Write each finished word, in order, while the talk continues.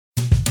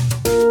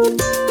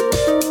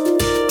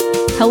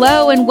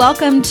Hello and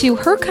welcome to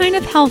Her Kind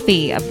of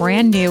Healthy, a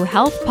brand new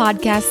health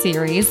podcast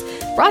series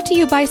brought to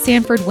you by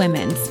Sanford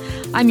Women's.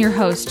 I'm your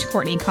host,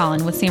 Courtney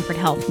Collin with Sanford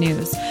Health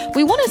News.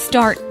 We want to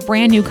start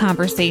brand new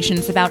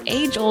conversations about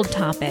age-old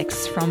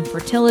topics from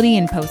fertility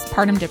and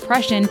postpartum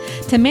depression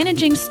to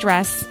managing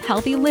stress,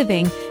 healthy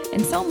living,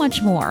 and so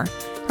much more.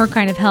 Her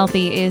Kind of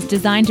Healthy is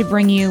designed to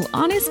bring you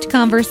honest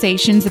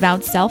conversations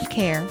about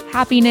self-care,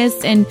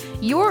 happiness, and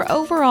your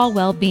overall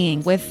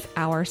well-being with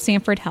our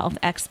Sanford Health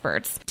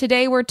experts.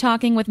 Today, we're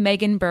talking with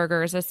Megan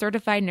Burgers, a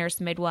certified nurse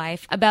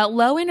midwife, about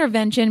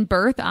low-intervention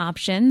birth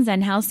options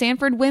and how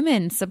Sanford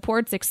Women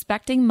supports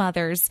expecting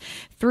mothers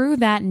through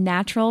that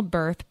natural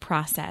birth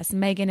process.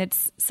 Megan,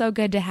 it's so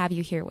good to have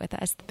you here with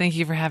us. Thank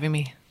you for having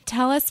me.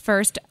 Tell us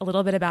first a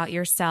little bit about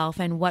yourself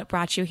and what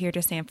brought you here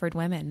to Sanford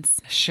Women's.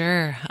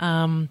 Sure.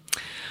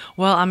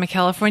 Well, I'm a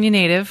California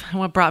native.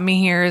 What brought me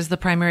here is the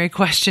primary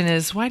question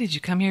is, why did you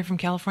come here from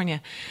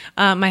California?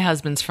 My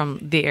husband's from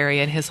the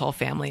area and his whole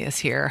family is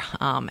here.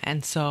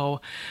 And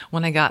so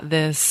when I got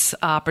this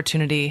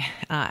opportunity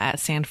at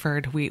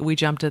Sanford, we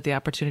jumped at the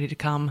opportunity to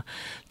come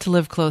to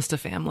live close to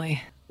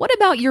family. What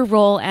about your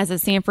role as a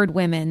Sanford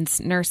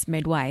Women's nurse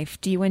midwife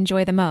do you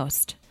enjoy the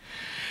most?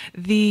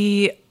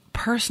 The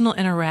personal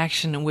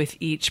interaction with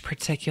each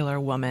particular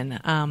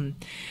woman.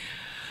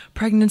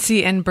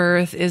 Pregnancy and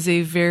birth is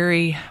a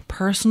very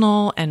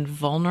personal and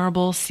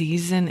vulnerable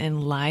season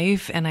in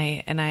life, and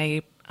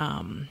I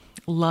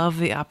love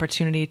the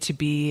opportunity to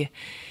be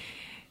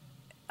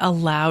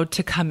allowed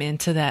to come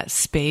into that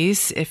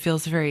space. It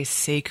feels very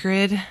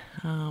sacred,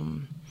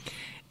 and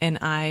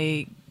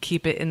I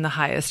keep it in the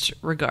highest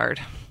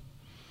regard,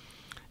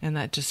 and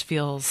that just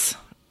feels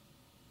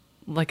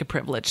like a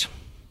privilege.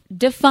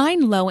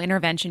 Define low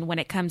intervention when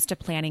it comes to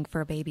planning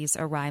for a baby's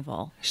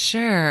arrival.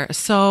 Sure.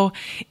 So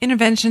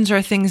interventions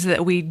are things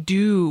that we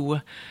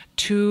do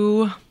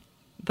to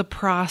the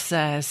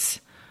process,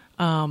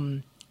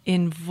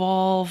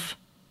 involve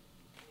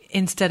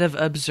instead of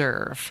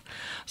observe.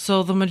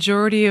 So the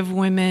majority of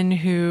women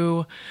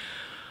who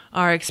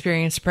are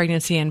experiencing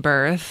pregnancy and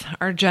birth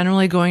are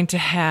generally going to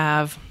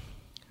have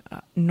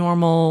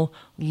normal,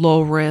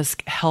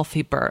 low-risk,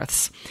 healthy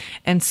births.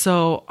 And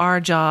so our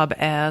job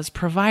as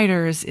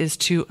providers is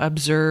to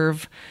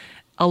observe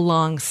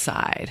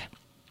alongside.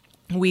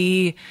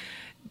 We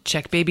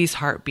check baby's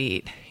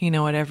heartbeat,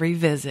 at every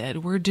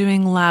visit. We're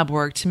doing lab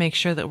work to make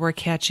sure that we're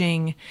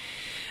catching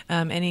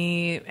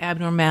any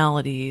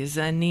abnormalities,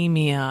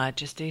 anemia,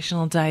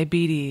 gestational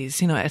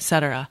diabetes,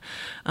 etc.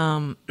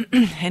 And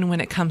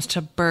when it comes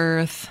to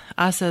birth,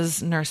 us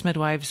as nurse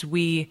midwives,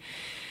 we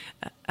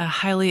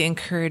highly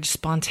encourage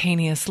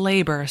spontaneous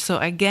labor. So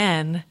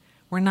again,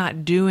 we're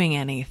not doing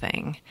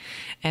anything.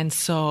 And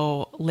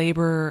so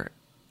labor,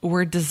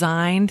 we're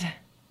designed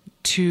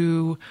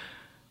to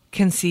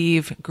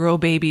conceive, grow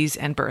babies,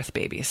 and birth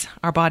babies.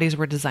 Our bodies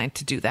were designed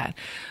to do that.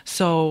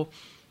 So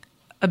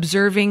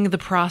observing the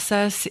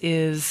process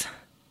is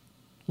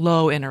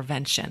low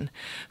intervention.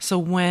 So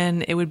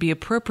when it would be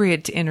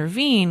appropriate to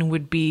intervene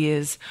would be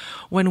is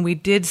when we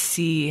did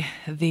see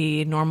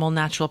the normal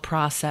natural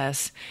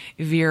process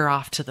veer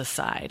off to the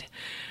side.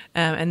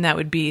 And that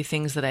would be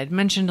things that I'd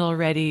mentioned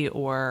already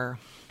or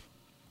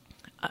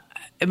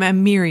a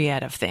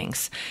myriad of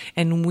things.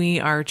 And we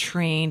are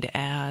trained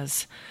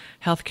as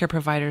healthcare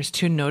providers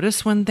to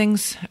notice when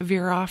things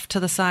veer off to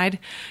the side,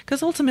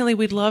 because ultimately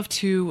we'd love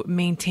to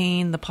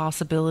maintain the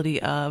possibility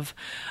of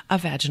a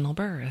vaginal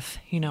birth,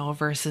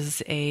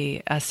 versus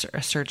a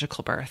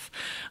surgical birth,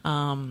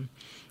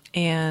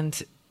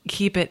 and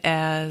keep it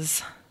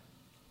as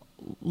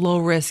low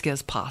risk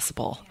as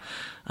possible.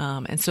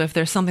 And so if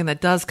there's something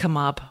that does come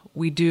up,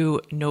 we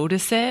do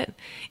notice it,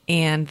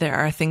 and there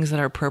are things that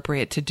are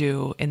appropriate to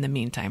do in the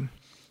meantime.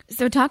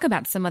 So talk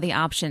about some of the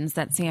options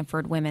that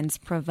Sanford Women's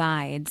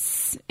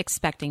provides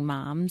expecting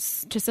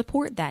moms to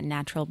support that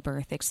natural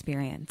birth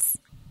experience.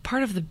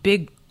 Part of the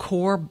big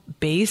core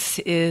base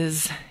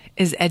is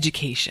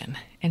education.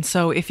 And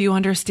so if you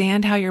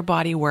understand how your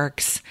body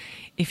works,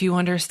 if you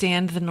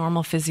understand the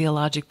normal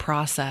physiologic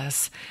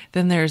process,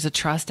 then there's a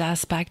trust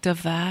aspect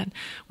of that.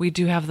 We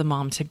do have the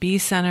Mom to Be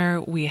Center.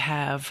 We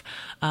have,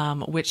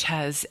 which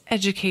has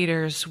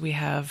educators. We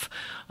have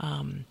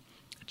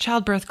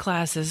childbirth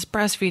classes,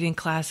 breastfeeding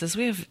classes.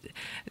 We have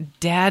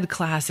dad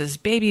classes,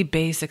 baby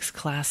basics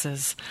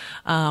classes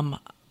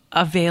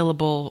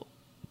available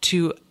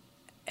to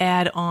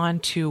add on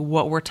to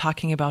what we're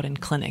talking about in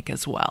clinic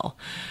as well.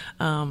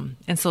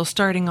 And so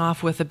starting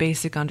off with a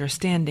basic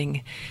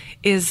understanding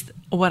is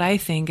what I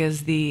think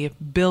is the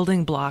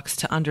building blocks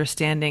to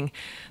understanding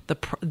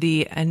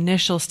the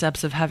initial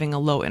steps of having a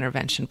low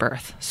intervention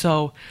birth.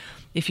 So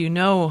if you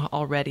know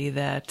already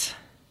that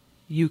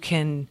you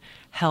can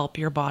help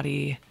your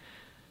body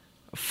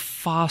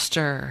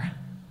foster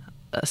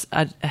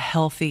a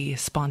healthy,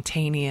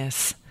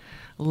 spontaneous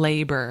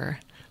labor,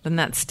 then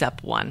that's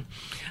step one.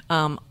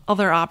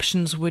 Other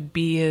options would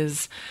be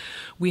is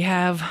we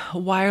have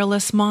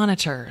wireless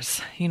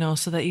monitors,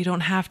 so that you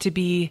don't have to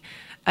be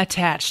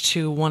attached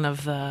to one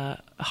of the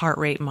heart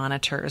rate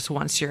monitors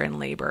once you're in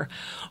labor.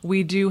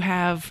 We do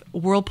have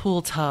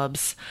whirlpool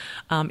tubs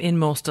in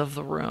most of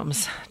the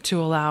rooms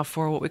to allow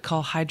for what we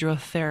call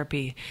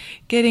hydrotherapy.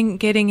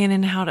 Getting in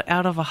and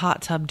out of a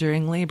hot tub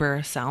during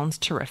labor sounds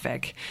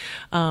terrific.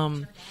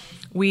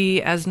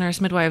 We, as nurse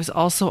midwives,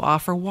 also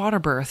offer water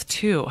birth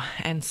too.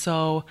 And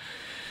so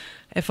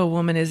if a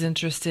woman is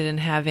interested in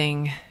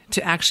having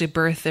to actually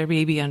birth their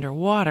baby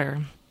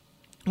underwater,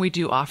 we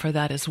do offer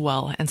that as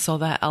well. And so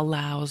that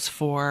allows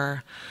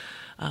for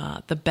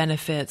the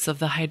benefits of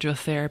the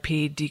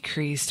hydrotherapy,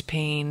 decreased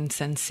pain,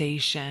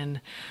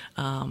 sensation,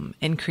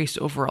 increased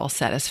overall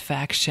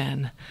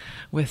satisfaction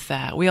with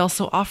that. We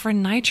also offer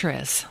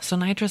nitrous. So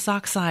nitrous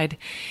oxide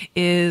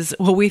is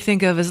what we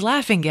think of as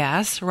laughing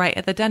gas right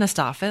at the dentist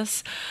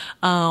office,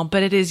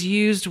 but it is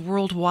used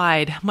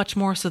worldwide, much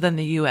more so than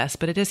the U.S.,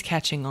 but it is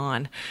catching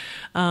on.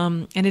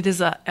 And it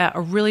is a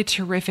really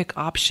terrific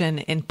option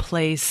in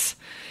place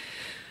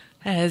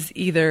as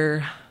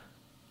either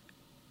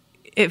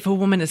if a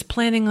woman is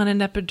planning on an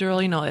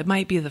epidural, it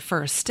might be the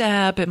first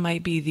step. It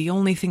might be the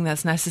only thing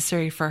that's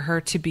necessary for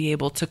her to be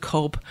able to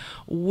cope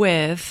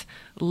with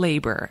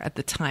labor at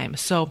the time.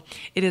 So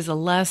it is a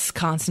less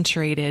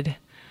concentrated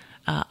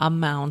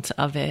amount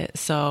of it.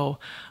 So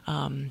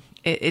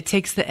it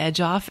takes the edge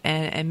off,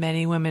 and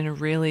many women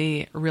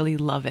really, really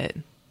love it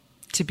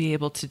to be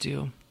able to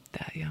do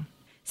that. Yeah.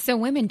 So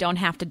women don't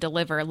have to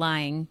deliver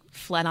lying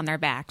flat on their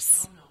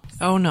backs.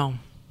 Oh, no.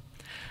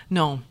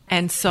 No.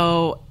 And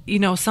so,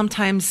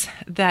 sometimes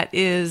that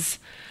is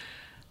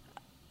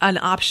an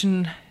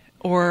option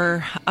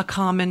or a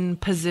common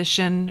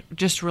position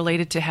just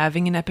related to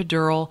having an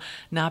epidural,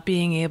 not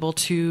being able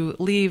to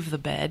leave the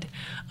bed.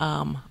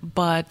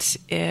 But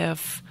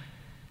if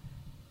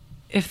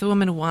the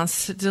woman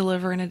wants to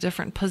deliver in a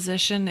different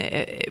position,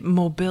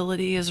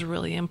 mobility is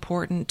really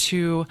important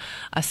to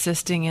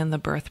assisting in the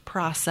birth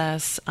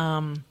process.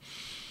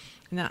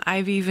 Now,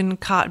 I've even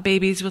caught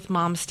babies with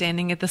moms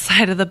standing at the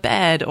side of the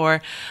bed,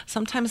 or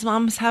sometimes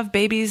moms have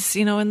babies,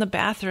 in the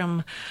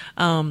bathroom.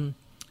 And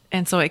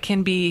so it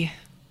can be,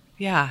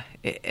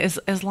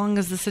 as long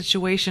as the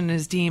situation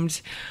is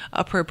deemed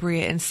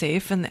appropriate and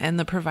safe, and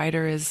the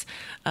provider is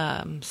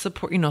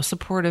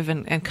supportive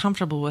and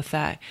comfortable with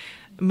that.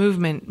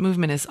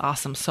 Movement is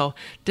awesome. So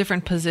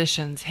different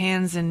positions,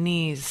 hands and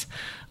knees,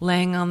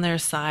 laying on their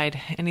side,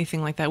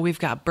 anything like that. We've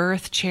got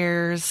birth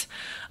chairs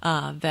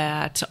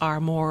that are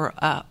more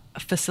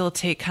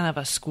facilitate kind of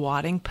a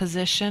squatting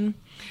position.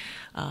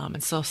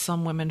 And so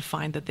some women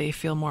find that they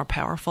feel more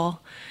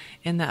powerful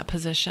in that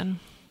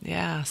position.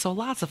 Yeah, so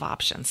lots of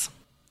options.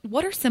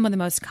 What are some of the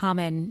most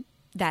common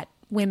that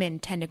women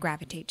tend to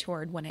gravitate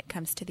toward when it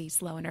comes to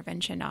these low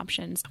intervention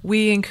options?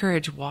 We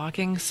encourage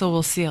walking, so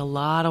we'll see a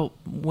lot of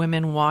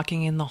women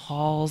walking in the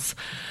halls.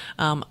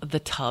 The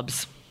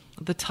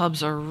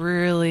tubs are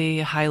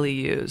really highly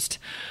used,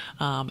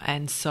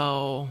 and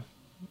so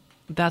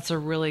that's a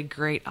really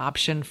great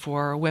option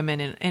for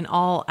women in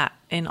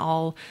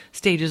all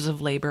stages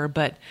of labor.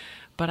 But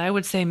I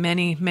would say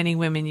many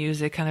women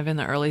use it kind of in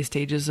the early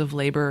stages of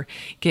labor.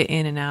 Get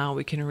in and out.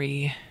 We can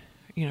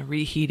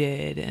reheat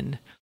it and.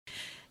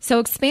 So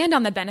expand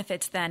on the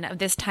benefits then of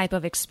this type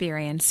of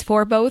experience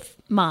for both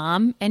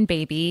mom and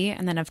baby,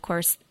 and then of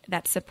course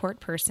that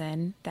support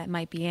person that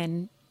might be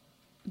in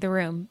the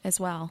room as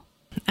well.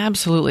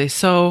 Absolutely.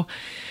 So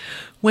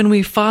when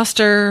we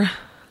foster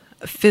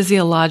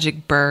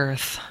physiologic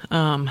birth,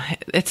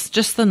 it's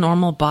just the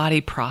normal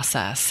body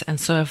process. And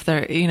so if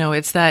there,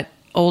 it's that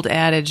old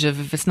adage of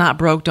if it's not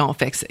broke, don't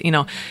fix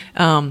it,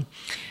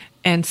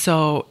 and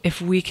so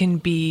if we can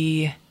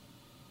be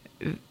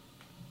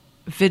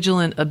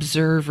vigilant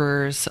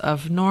observers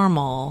of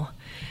normal,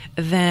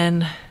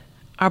 then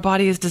our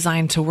body is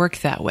designed to work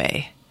that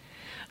way.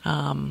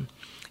 And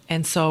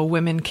so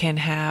women can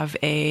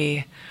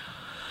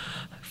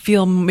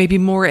feel maybe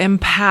more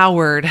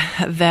empowered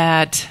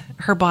that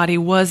her body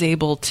was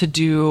able to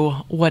do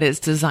what it's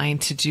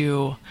designed to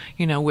do,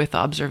 with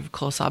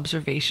close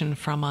observation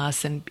from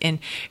us and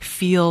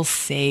feel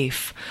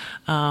safe.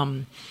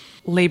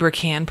 Labor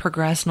can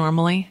progress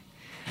normally.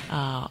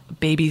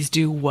 Babies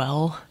do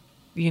well.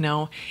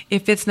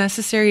 If it's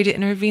necessary to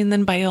intervene,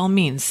 then by all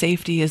means,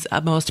 safety is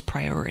utmost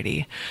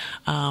priority.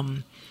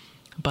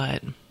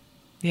 But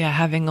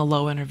having a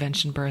low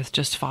intervention birth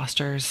just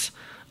fosters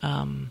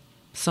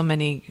so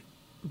many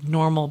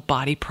normal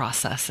body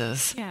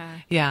processes.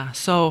 Yeah.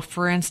 So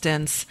for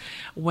instance,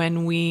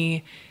 when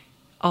we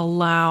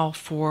allow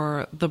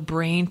for the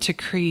brain to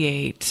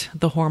create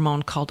the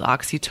hormone called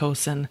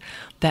oxytocin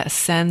that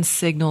sends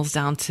signals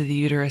down to the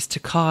uterus to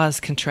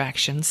cause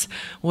contractions,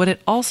 what it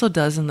also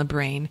does in the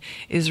brain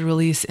is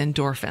release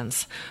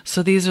endorphins.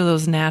 So these are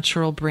those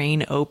natural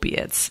brain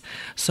opiates.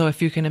 So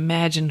if you can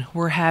imagine,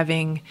 we're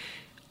having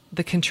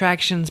the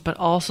contractions, but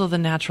also the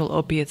natural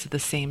opiates at the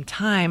same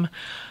time.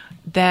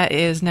 That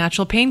is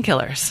natural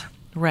painkillers,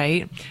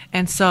 right?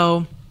 And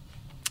so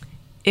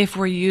if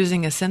we're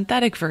using a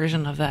synthetic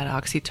version of that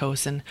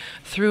oxytocin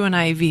through an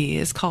IV,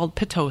 is called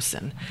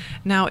Pitocin.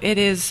 Now, it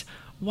is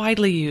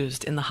widely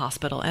used in the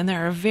hospital, and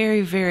there are very,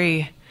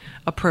 very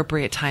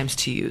appropriate times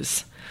to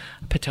use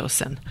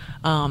Pitocin.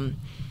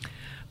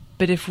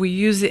 But if we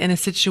use it in a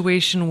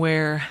situation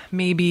where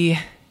maybe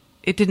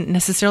it didn't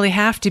necessarily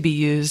have to be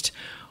used,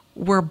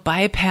 we're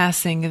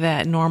bypassing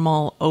that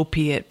normal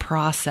opiate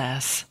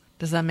process.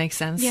 Does that make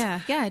sense?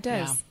 Yeah, it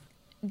does. Yeah.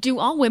 Do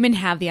all women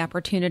have the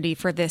opportunity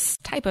for this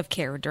type of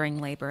care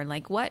during labor?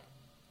 Like, what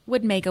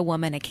would make a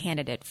woman a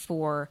candidate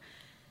for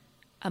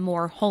a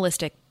more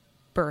holistic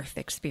birth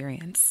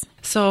experience?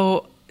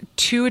 So,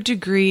 to a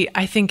degree,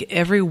 I think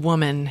every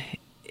woman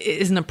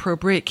is an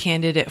appropriate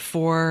candidate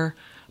for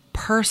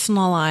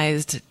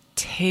personalized,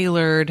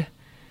 tailored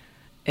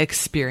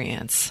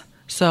experience.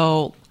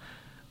 So,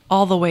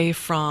 all the way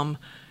from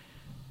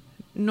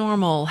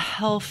normal,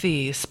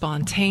 healthy,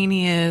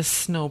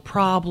 spontaneous, no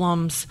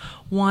problems,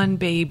 one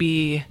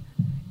baby,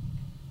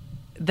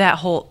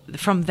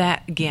 from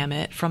that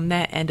gamut, from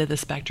that end of the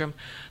spectrum,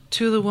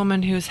 to the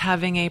woman who's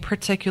having a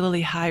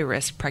particularly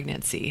high-risk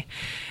pregnancy.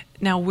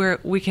 Now,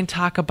 we can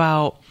talk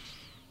about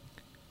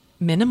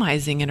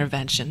minimizing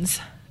interventions.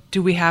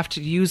 Do we have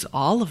to use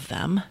all of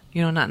them?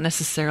 Not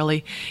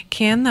necessarily.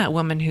 Can that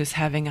woman who's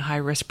having a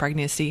high-risk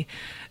pregnancy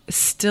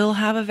still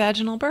have a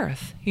vaginal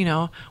birth?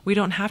 We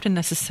don't have to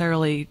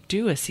necessarily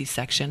do a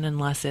C-section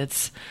unless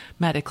it's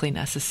medically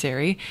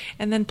necessary.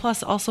 And then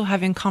plus also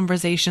having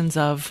conversations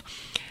of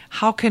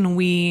how can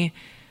we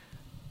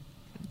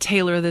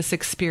tailor this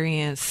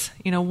experience?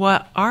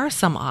 What are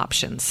some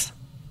options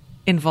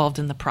involved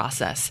in the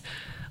process?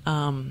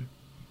 How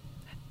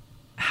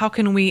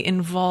can we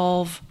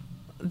involve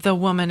the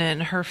woman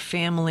and her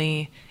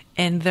family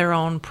and their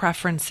own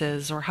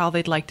preferences or how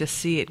they'd like to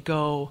see it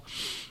go?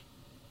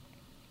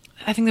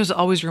 I think there's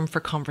always room for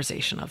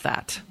conversation of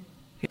that.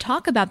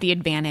 Talk about the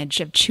advantage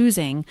of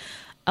choosing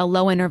a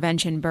low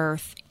intervention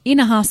birth in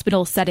a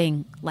hospital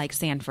setting like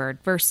Sanford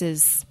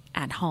versus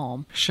at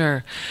home.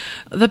 Sure.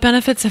 The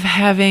benefits of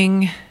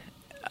having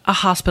a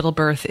hospital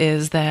birth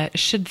is that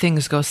should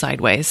things go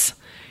sideways,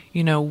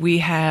 we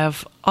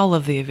have all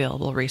of the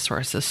available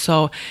resources.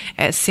 So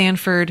at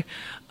Sanford,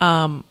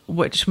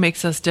 which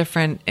makes us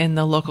different in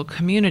the local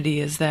community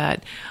is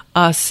that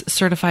us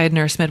certified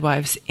nurse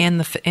midwives and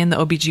the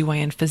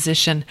OBGYN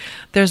physician,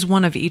 there's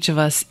one of each of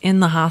us in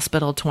the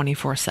hospital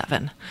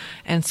 24/7.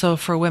 And so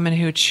for women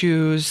who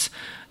choose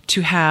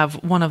to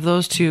have one of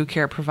those two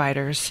care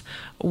providers,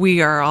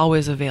 we are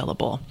always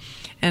available.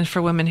 And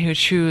for women who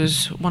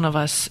choose one of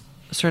us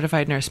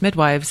certified nurse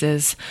midwives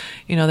is,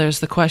 there's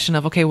the question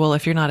of, okay, well,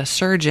 if you're not a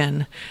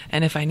surgeon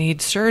and if I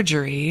need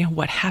surgery,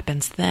 what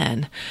happens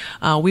then?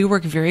 We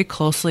work very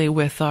closely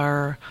with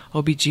our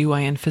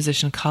OBGYN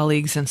physician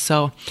colleagues. And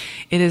so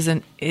it is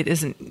a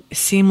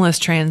seamless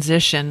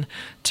transition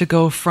to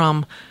go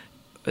from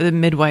the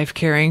midwife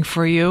caring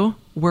for you.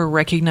 We're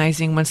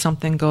recognizing when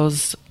something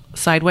goes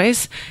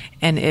sideways.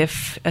 And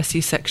if a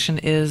C-section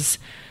is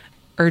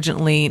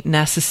urgently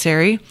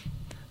necessary,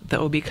 the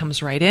OB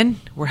comes right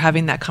in. We're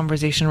having that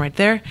conversation right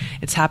there.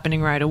 It's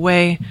happening right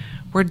away.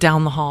 We're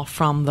down the hall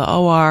from the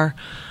OR.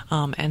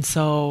 And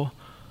so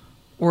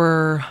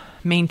we're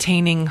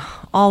maintaining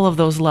all of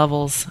those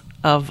levels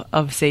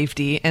of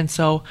safety. And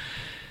so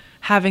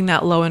having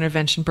that low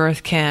intervention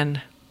birth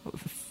can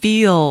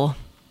feel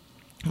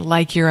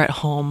like you're at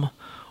home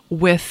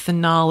with the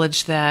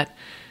knowledge that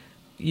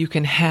you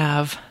can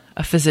have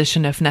a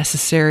physician if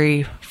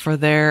necessary for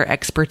their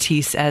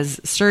expertise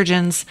as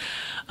surgeons,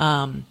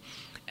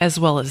 as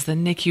well as the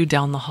NICU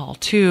down the hall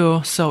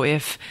too. So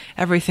if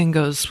everything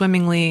goes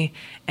swimmingly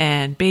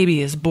and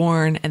baby is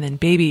born and then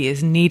baby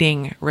is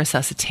needing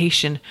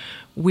resuscitation,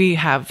 we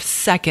have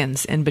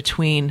seconds in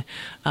between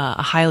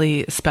a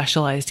highly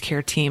specialized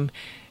care team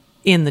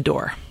in the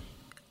door.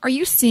 Are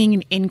you seeing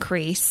an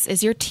increase?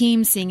 Is your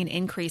team seeing an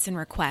increase in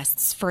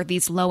requests for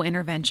these low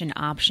intervention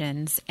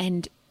options?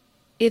 And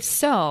if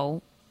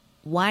so,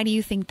 why do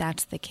you think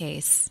that's the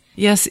case?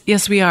 Yes,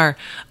 we are.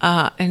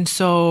 And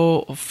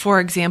so, for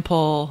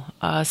example,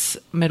 us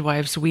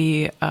midwives,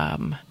 we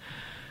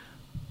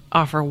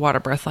offer water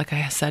birth, like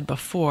I said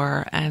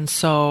before. And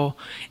so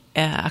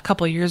a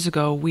couple of years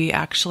ago, we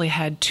actually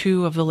had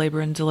 2 of the labor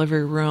and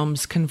delivery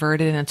rooms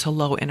converted into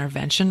low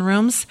intervention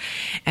rooms.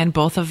 And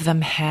both of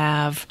them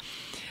have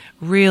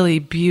really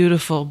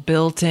beautiful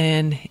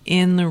built-in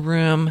the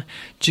room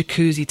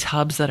jacuzzi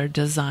tubs that are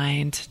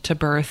designed to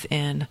birth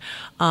in.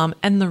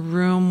 And the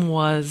room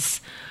was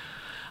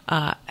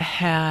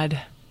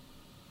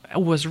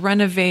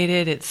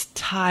renovated. It's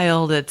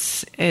tiled.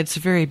 It's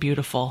very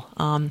beautiful.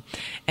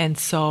 And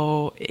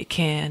so it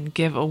can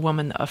give a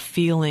woman a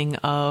feeling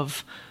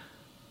of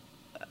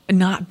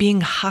not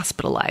being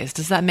hospitalized.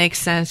 Does that make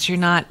sense? You're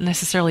not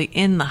necessarily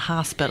in the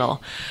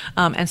hospital.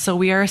 And so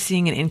we are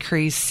seeing an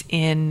increase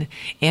in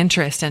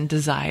interest and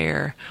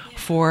desire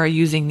for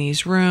using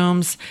these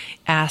rooms,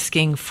 we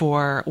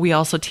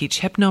also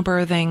teach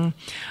hypnobirthing,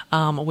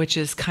 which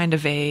is kind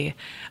of a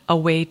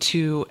way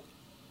to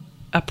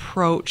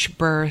approach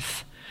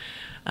birth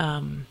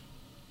and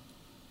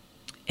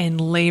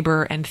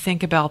labor and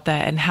think about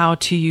that and how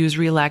to use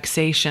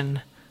relaxation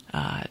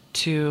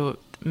to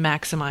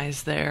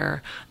maximize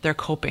their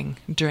coping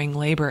during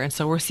labor. And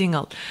so we're seeing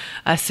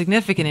a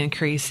significant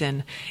increase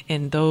in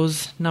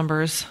those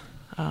numbers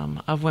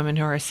of women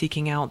who are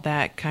seeking out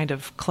that kind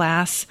of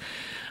class.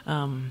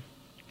 And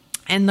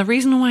the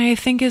reason why I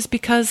think is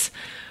because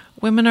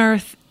women are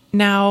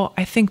now,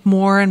 I think,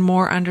 more and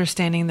more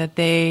understanding that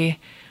they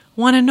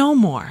want to know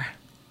more.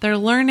 They're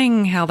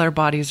learning how their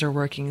bodies are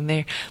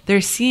working.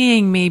 They're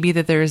seeing maybe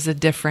that there's a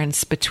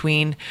difference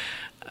between,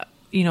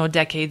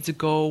 decades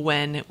ago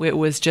when it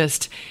was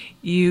just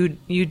you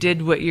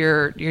did what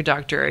your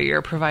doctor or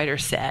your provider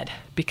said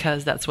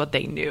because that's what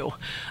they knew.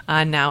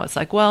 Now it's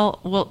like, well,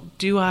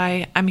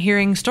 I'm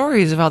hearing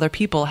stories of other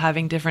people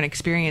having different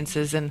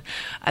experiences, and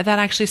that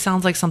actually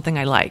sounds like something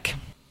I like.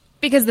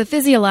 Because the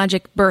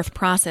physiologic birth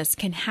process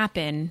can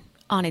happen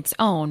on its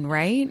own,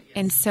 right?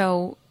 And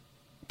so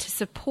to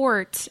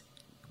support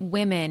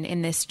women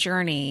in this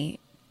journey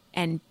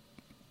and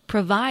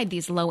provide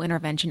these low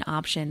intervention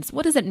options,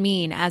 what does it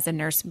mean as a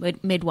nurse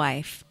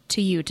midwife to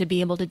you to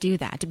be able to do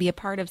that, to be a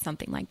part of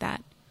something like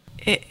that?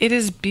 It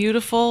is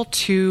beautiful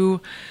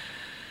to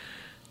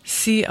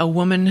see a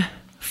woman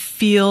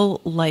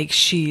feel like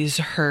she's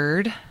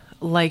heard,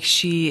 like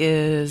she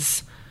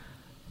is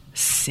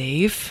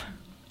safe.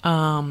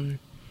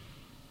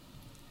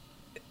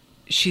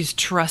 She's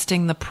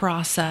trusting the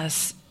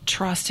process,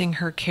 trusting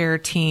her care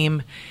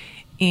team,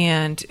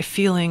 and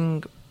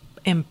feeling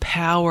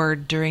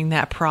empowered during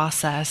that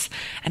process.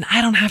 And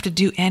I don't have to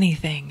do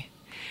anything.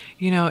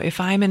 If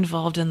I'm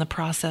involved in the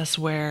process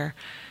where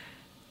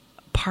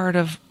part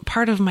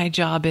of my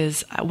job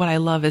is, what I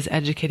love is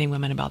educating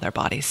women about their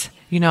bodies.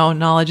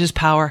 Knowledge is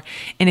power.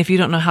 And if you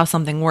don't know how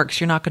something works,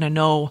 you're not going to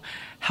know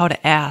how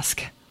to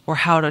ask or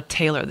how to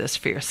tailor this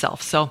for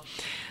yourself. So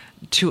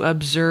to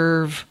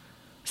observe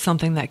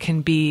something that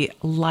can be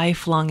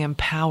lifelong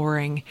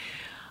empowering,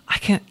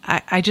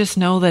 I just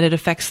know that it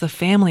affects the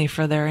family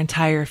for their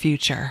entire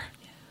future.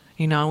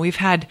 We've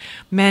had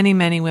many,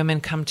 many women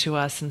come to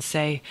us and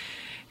say,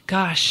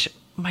 gosh,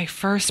 my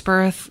first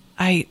birth,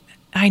 I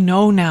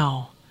know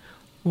now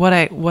what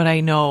I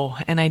know,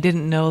 and I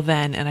didn't know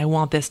then, and I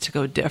want this to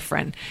go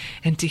different.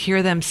 And to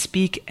hear them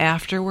speak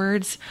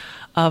afterwards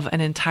of an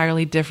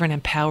entirely different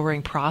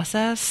empowering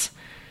process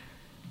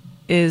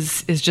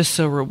is just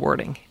so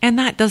rewarding. And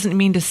that doesn't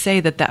mean to say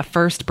that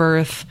first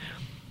birth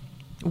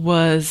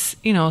was,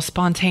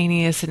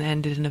 spontaneous and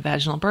ended in a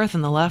vaginal birth,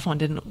 and the last one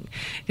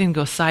didn't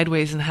go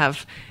sideways and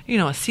have,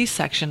 a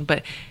C-section.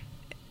 But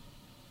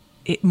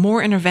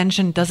more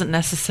intervention doesn't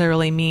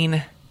necessarily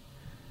mean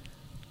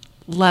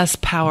less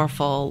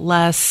powerful,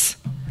 less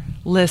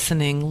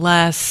listening,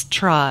 less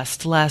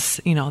trust, less,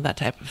 that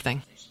type of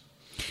thing.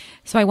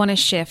 So I want to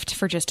shift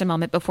for just a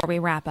moment before we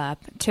wrap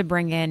up to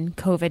bring in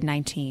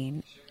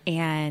COVID-19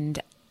 and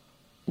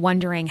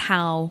wondering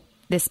how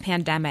this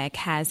pandemic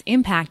has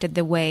impacted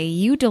the way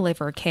you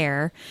deliver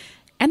care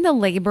and the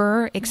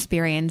labor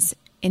experience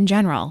in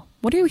general.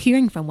 What are you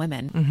hearing from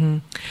women? Mm-hmm.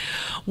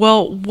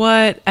 Well,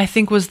 what I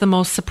think was the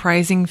most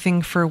surprising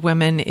thing for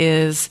women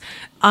is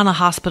on a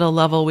hospital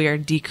level, we are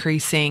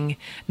decreasing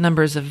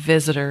numbers of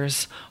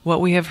visitors.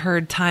 What we have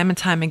heard time and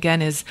time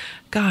again is,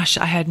 gosh,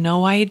 I had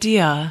no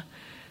idea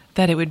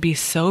that it would be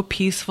so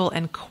peaceful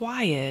and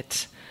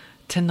quiet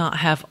to not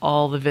have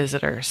all the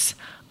visitors.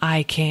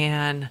 I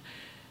can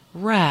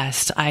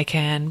rest, I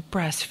can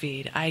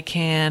breastfeed, I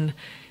can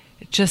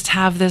just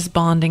have this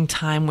bonding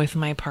time with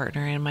my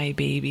partner and my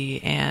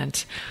baby.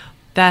 And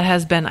that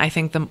has been, I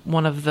think,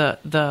 one of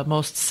the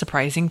most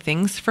surprising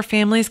things for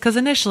families, because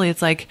initially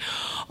it's like,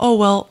 oh,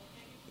 well,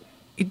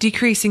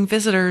 decreasing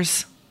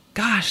visitors,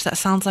 gosh, that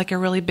sounds like a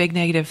really big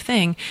negative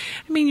thing.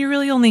 I mean, you're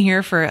really only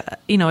here for,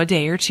 a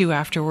day or two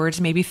afterwards,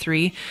 maybe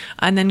 3,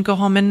 and then go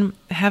home and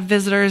have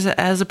visitors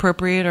as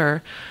appropriate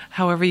or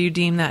however you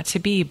deem that to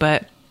be.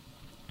 But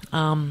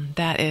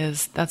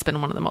that's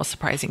been one of the most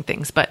surprising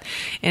things. But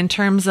in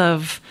terms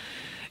of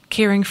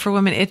caring for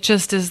women, it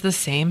just is the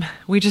same.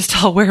 We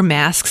just all wear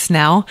masks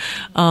now,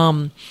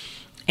 and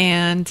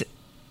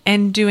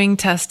doing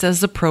tests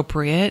as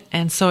appropriate.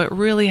 And so it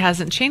really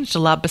hasn't changed a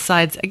lot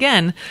besides,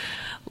 again,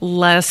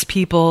 less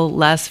people,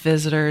 less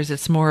visitors.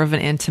 It's more of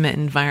an intimate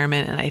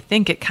environment. And I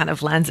think it kind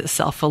of lends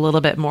itself a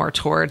little bit more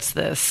towards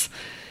this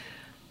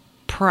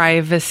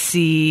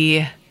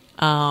privacy,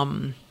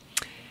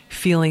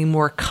 feeling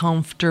more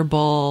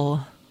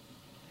comfortable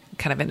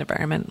kind of an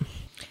environment.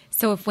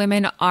 So if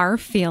women are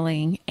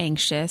feeling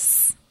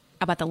anxious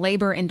about the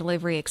labor and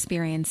delivery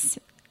experience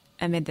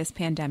amid this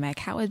pandemic,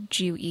 how would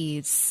you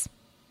ease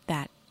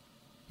that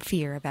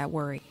fear, that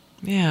worry?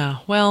 Yeah,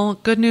 well,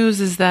 good news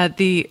is that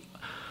the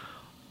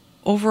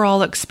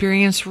overall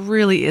experience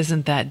really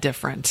isn't that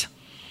different.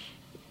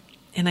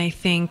 And I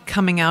think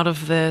coming out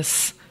of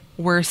this,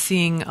 we're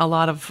seeing a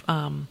lot of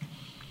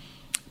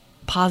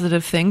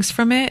positive things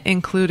from it,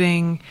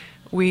 including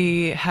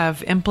we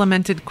have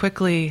implemented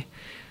quickly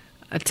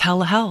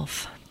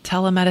telehealth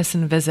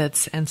telemedicine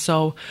visits. And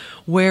so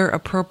where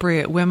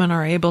appropriate, women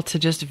are able to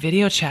just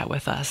video chat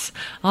with us.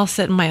 I'll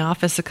sit in my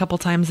office a couple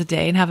times a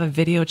day and have a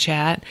video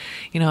chat,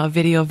 a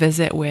video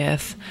visit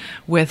with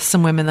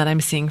some women that I'm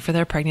seeing for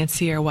their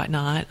pregnancy or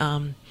whatnot.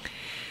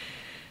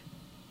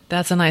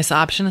 That's a nice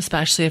option,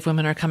 especially if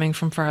women are coming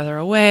from farther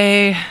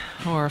away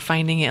or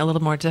finding it a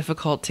little more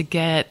difficult to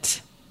get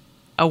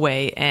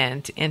away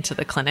and into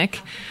the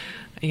clinic.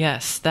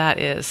 Yes, that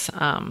is.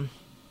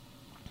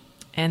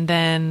 And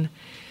then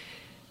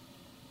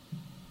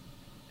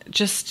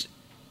just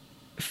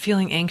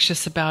feeling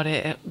anxious about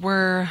it.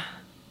 We're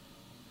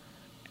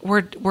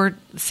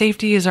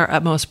safety is our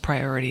utmost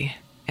priority.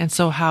 And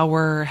so how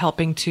we're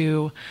helping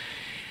to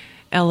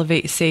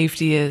elevate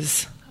safety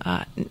is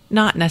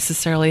not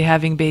necessarily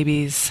having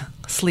babies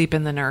sleep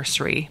in the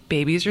nursery.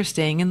 Babies are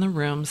staying in the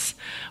rooms.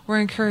 We're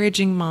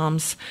encouraging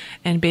moms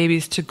and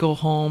babies to go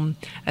home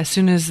as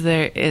soon as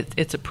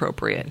it's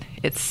appropriate.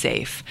 It's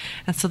safe.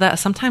 And so that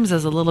sometimes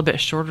is a little bit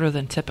shorter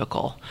than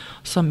typical.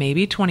 So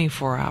maybe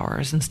 24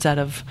 hours instead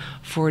of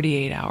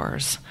 48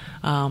 hours.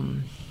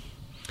 And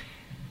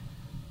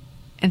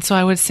so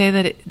I would say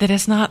that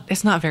it's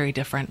not very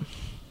different.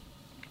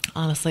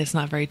 Honestly, it's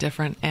not very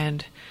different.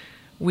 And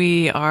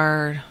we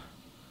are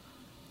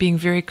being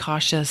very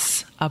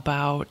cautious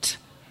about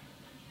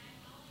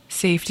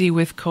safety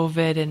with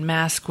COVID and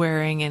mask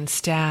wearing and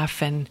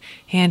staff and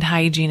hand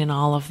hygiene and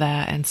all of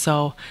that. And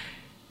so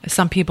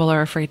some people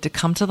are afraid to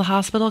come to the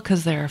hospital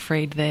because they're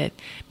afraid that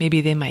maybe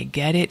they might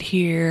get it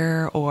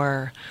here,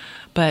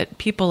 but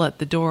people at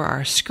the door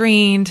are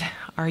screened.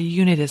 Our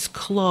unit is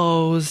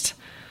closed.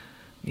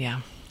 Yeah,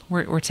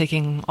 we're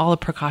taking all the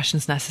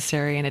precautions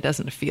necessary, and it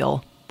doesn't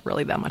feel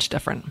really that much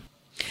different.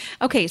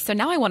 Okay, so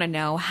now I want to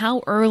know,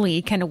 how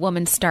early can a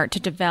woman start to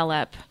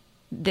develop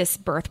this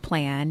birth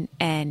plan,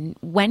 and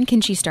when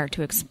can she start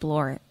to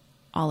explore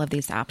all of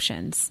these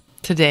options?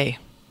 Today.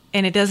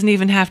 And it doesn't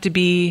even have to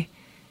be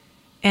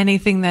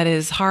anything that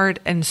is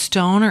hard and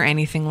stone or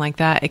anything like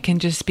that. It can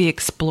just be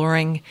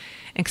exploring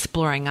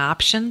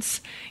options.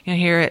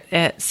 Here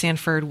at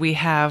Sanford, we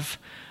have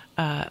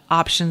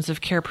options of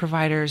care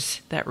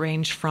providers that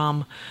range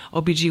from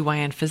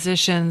OBGYN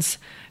physicians,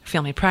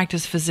 family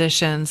practice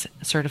physicians,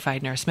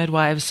 certified nurse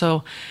midwives.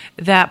 So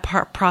that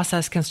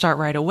process can start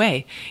right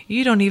away.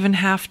 You don't even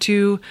have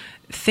to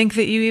think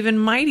that you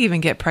might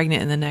get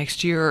pregnant in the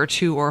next year or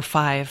 2 or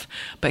 5,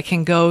 but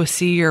can go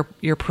see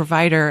your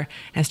provider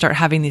and start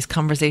having these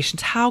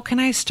conversations. How can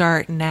I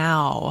start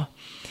now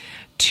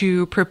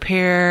to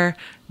prepare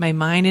my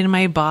mind and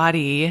my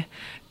body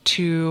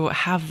to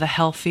have the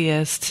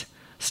healthiest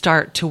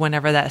start to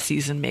whenever that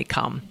season may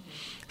come?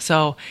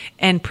 So,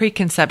 and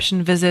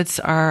preconception visits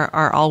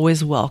are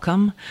always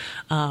welcome.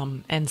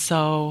 And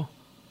so,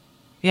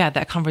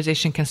 that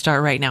conversation can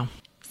start right now.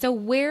 So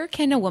where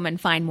can a woman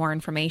find more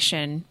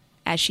information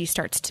as she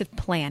starts to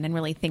plan and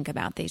really think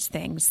about these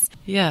things?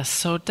 Yes,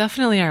 so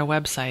definitely our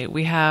website.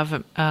 We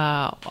have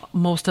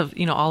most of,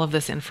 all of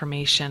this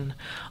information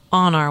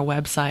on our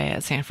website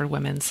at Sanford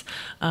Women's.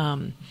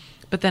 But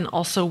then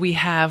also we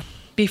have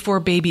before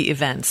baby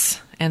events.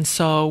 And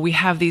so we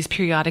have these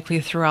periodically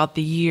throughout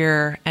the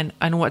year.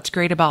 And what's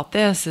great about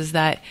this is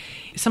that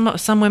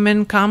some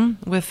women come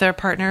with their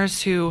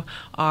partners who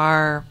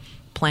are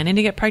planning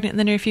to get pregnant in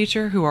the near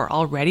future, who are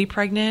already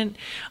pregnant.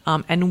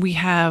 And we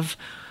have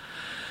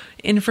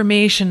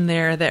information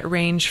there that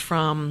range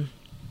from,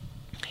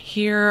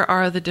 here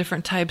are the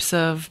different types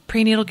of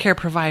prenatal care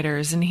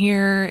providers, and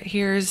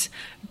here's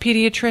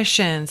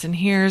pediatricians, and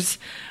here's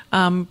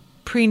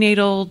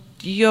prenatal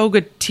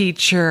yoga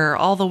teacher,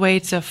 all the way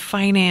to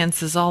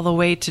finances, all the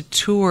way to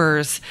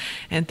tours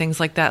and things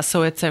like that.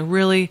 So it's a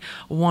really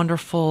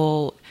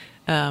wonderful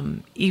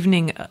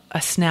evening,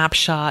 a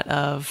snapshot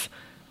of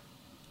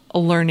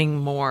learning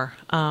more.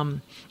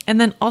 And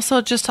then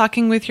also just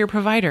talking with your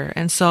provider.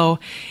 And so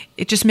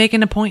just make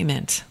an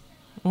appointment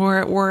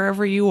or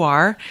wherever you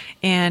are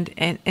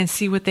and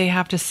see what they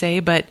have to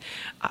say. But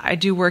I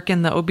do work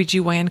in the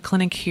OBGYN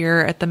clinic here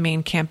at the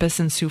main campus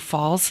in Sioux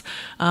Falls.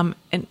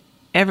 And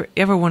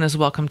everyone is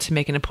welcome to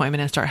make an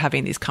appointment and start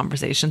having these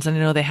conversations. And I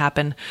know they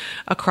happen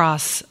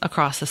across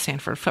the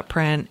Sanford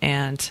footprint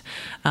and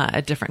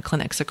at different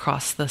clinics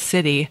across the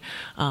city.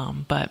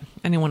 But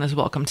anyone is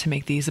welcome to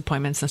make these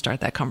appointments and start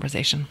that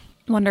conversation.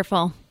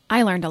 Wonderful.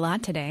 I learned a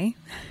lot today.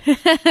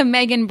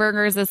 Megan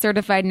Berger is a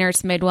certified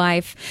nurse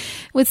midwife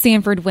with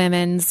Sanford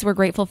Women's. We're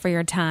grateful for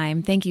your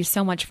time. Thank you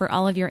so much for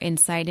all of your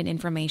insight and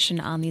information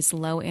on these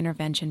low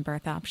intervention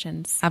birth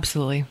options.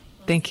 Absolutely.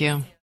 Thank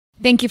you.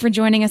 Thank you for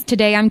joining us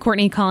today. I'm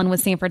Courtney Collin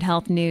with Sanford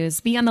Health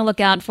News. Be on the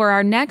lookout for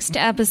our next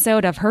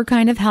episode of Her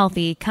Kind of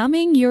Healthy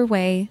coming your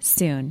way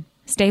soon.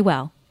 Stay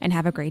well and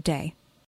have a great day.